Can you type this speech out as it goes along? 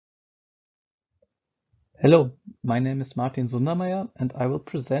Hello, my name is Martin Sundermeyer and I will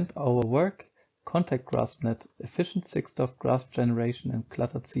present our work Contact-GraspNet, efficient 6DoF grasp generation in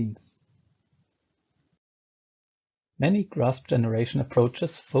cluttered scenes. Many grasp generation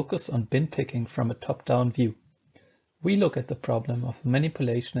approaches focus on bin picking from a top-down view. We look at the problem of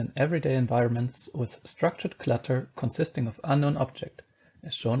manipulation in everyday environments with structured clutter consisting of unknown objects,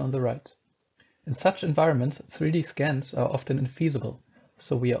 as shown on the right. In such environments, 3D scans are often infeasible,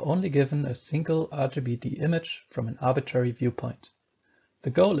 so we are only given a single RGBD image from an arbitrary viewpoint.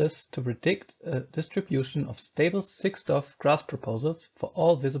 The goal is to predict a distribution of stable 6DoF grasp proposals for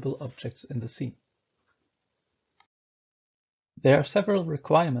all visible objects in the scene. There are several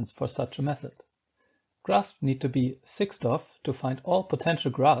requirements for such a method. Grasps need to be 6DoF to find all potential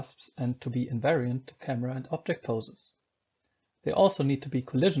grasps and to be invariant to camera and object poses. They also need to be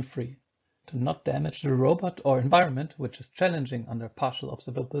collision-free, to not damage the robot or environment, which is challenging under partial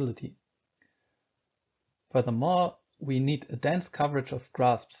observability. Furthermore, we need a dense coverage of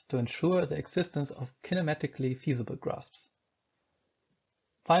grasps to ensure the existence of kinematically feasible grasps.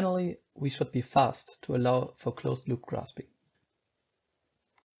 Finally, we should be fast to allow for closed-loop grasping.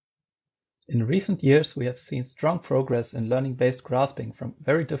 In recent years, we have seen strong progress in learning-based grasping from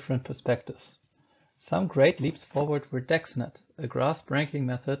very different perspectives. Some great leaps forward were DEXNet, a grasp ranking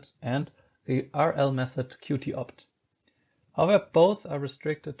method, and the RL method Qt-opt. However, both are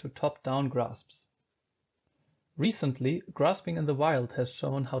restricted to top-down grasps. Recently, grasping in the wild has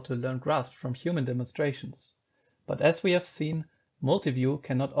shown how to learn grasps from human demonstrations, but as we have seen, multi-view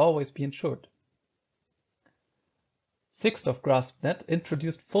cannot always be ensured. 6DoF-GraspNet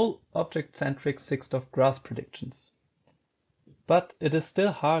introduced full object-centric 6DoF grasp predictions. But it is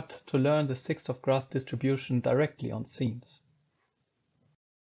still hard to learn the 6DoF grasp distribution directly on scenes.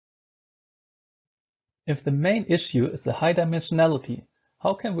 If the main issue is the high dimensionality,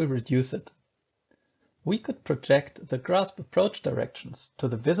 how can we reduce it? We could project the grasp approach directions to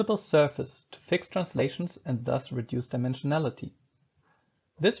the visible surface to fix translations and thus reduce dimensionality.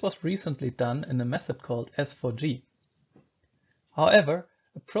 This was recently done in a method called S4G. However,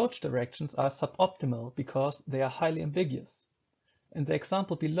 approach directions are suboptimal because they are highly ambiguous. In the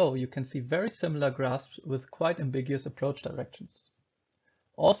example below, you can see very similar grasps with quite ambiguous approach directions.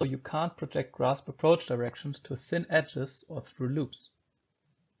 Also, you can't project grasp approach directions to thin edges or through loops.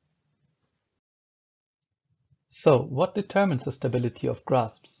 So, what determines the stability of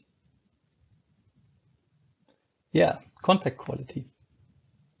grasps? Contact quality.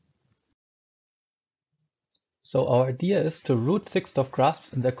 So our idea is to root 6DoF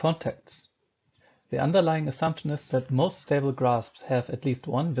grasps in their contacts. The underlying assumption is that most stable grasps have at least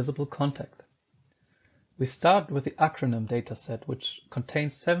one visible contact. We start with the acronym dataset, which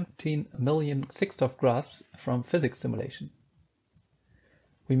contains 17 million 6DoF grasps from physics simulation.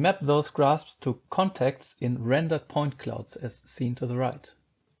 We map those grasps to contacts in rendered point clouds as seen to the right.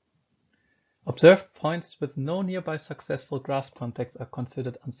 Observed points with no nearby successful grasp contacts are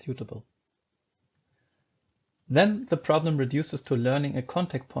considered unsuitable. Then the problem reduces to learning a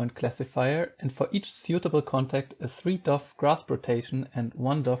contact point classifier, and for each suitable contact a 3DoF grasp rotation and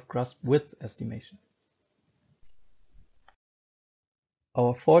 1DoF grasp width estimation.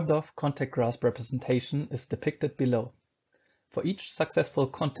 Our 4DoF contact grasp representation is depicted below. For each successful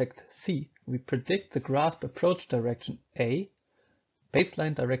contact C, we predict the grasp approach direction A,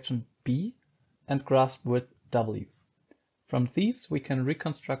 baseline direction B, and grasp width W. From these, we can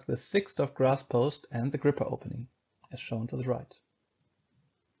reconstruct the 6DoF grasp post and the gripper opening, as shown to the right.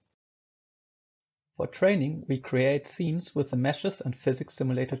 For training, we create scenes with the meshes and physics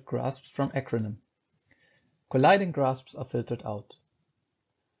simulated grasps from acronym. Colliding grasps are filtered out.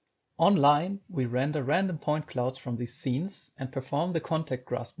 Online, we render random point clouds from these scenes and perform the contact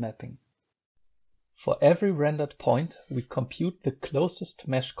grasp mapping. For every rendered point, we compute the closest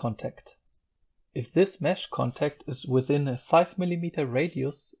mesh contact. If this mesh contact is within a 5 mm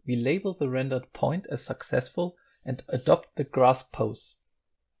radius, we label the rendered point as successful and adopt the grasp pose.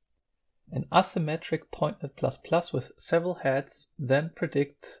 An asymmetric pointnet++ with several heads then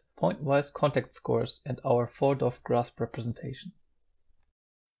predicts point-wise contact scores and our 4DoF grasp representation.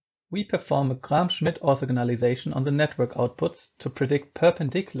 We perform a Gram-Schmidt orthogonalization on the network outputs to predict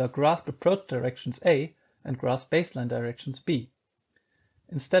perpendicular grasp approach directions A and grasp baseline directions B.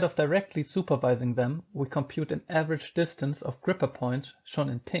 Instead of directly supervising them, we compute an average distance of gripper points, shown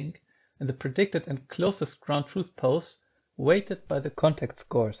in pink, in the predicted and closest ground truth pose, weighted by the contact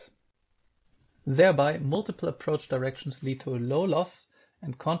scores. Thereby, multiple approach directions lead to a low loss,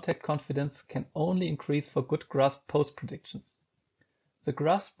 and contact confidence can only increase for good grasp pose predictions. The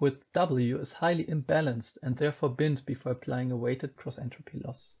grasp width W is highly imbalanced and therefore binned before applying a weighted cross-entropy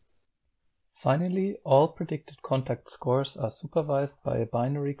loss. Finally, all predicted contact scores are supervised by a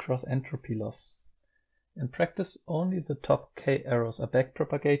binary cross-entropy loss. In practice, only the top k errors are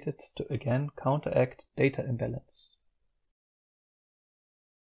backpropagated to again counteract data imbalance.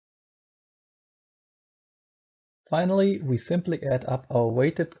 Finally, we simply add up our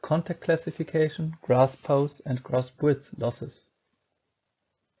weighted contact classification, grasp pose, and grasp width losses.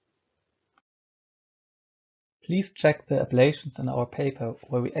 Please check the ablations in our paper,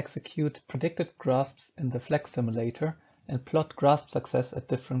 where we execute predicted grasps in the flex simulator and plot grasp success at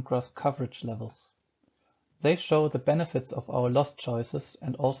different grasp coverage levels. They show the benefits of our loss choices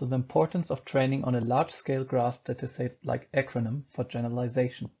and also the importance of training on a large-scale grasp dataset like acronym for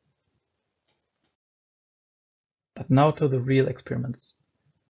generalization. But now to the real experiments.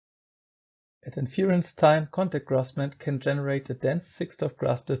 At inference time, Contact-GraspNet can generate a dense 6-DOF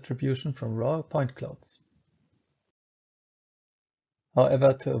grasp distribution from raw point clouds.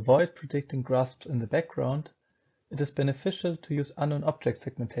 However, to avoid predicting grasps in the background, it is beneficial to use unknown object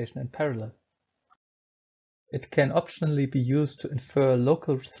segmentation in parallel. It can optionally be used to infer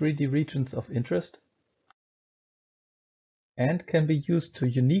local 3D regions of interest and can be used to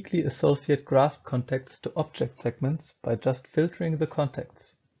uniquely associate grasp contacts to object segments by just filtering the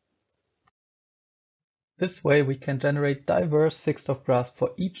contacts. This way we can generate diverse 6-DOF grasps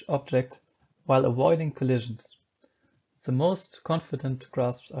for each object while avoiding collisions. The most confident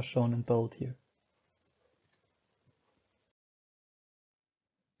grasps are shown in bold here.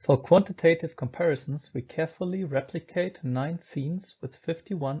 For quantitative comparisons, we carefully replicate 9 scenes with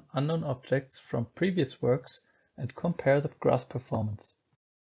 51 unknown objects from previous works and compare the grasp performance.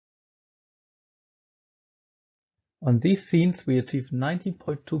 On these scenes, we achieve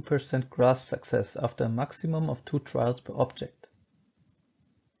 19.2% grasp success after a maximum of 2 trials per object.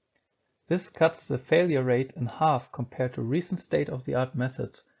 This cuts the failure rate in half compared to recent state-of-the-art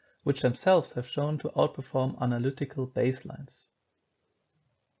methods, which themselves have shown to outperform analytical baselines.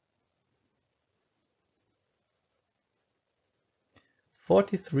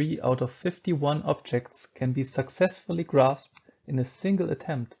 "43 out of 51 objects can be successfully grasped in a single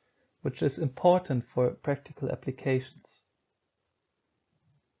attempt, which is important for practical applications.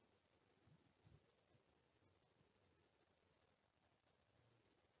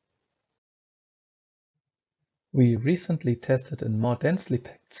 We recently tested in more densely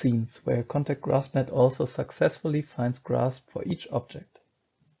packed scenes where Contact-GraspNet also successfully finds grasp for each object.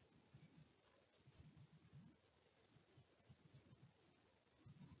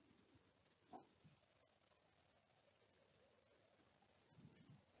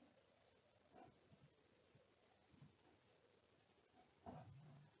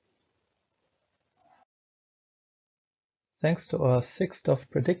 Thanks to our 6-DOF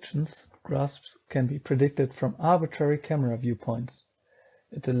predictions, grasps can be predicted from arbitrary camera viewpoints.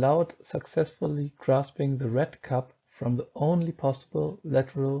 It allowed successfully grasping the red cup from the only possible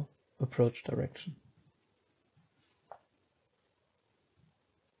lateral approach direction.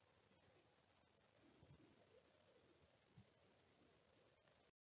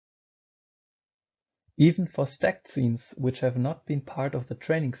 Even for stacked scenes which have not been part of the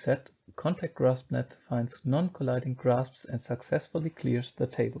training set, Contact-GraspNet finds non-colliding grasps and successfully clears the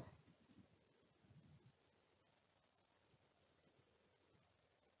table.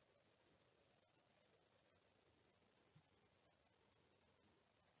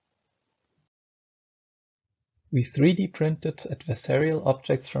 We 3D printed adversarial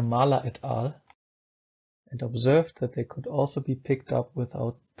objects from Mala et al. And observed that they could also be picked up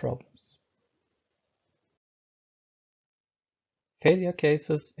without problems. Failure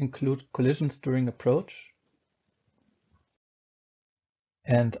cases include collisions during approach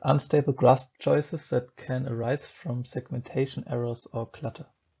and unstable grasp choices that can arise from segmentation errors or clutter.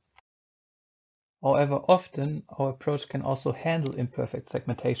 However, often our approach can also handle imperfect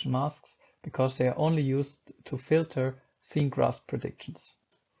segmentation masks because they are only used to filter scene grasp predictions.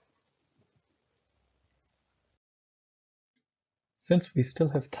 Since we still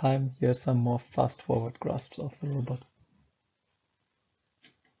have time, here are some more fast-forward grasps of the robot.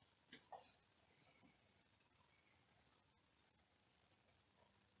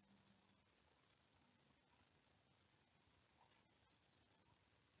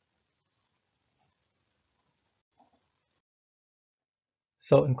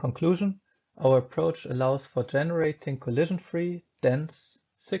 So in conclusion, our approach allows for generating collision-free, dense,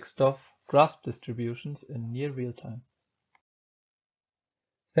 6-DOF grasp distributions in near real time.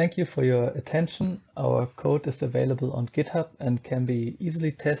 Thank you for your attention. Our code is available on GitHub and can be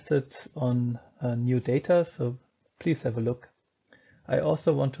easily tested on new data, so please have a look. I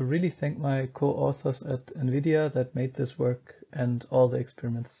also want to really thank my co-authors at NVIDIA that made this work and all the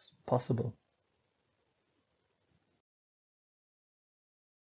experiments possible.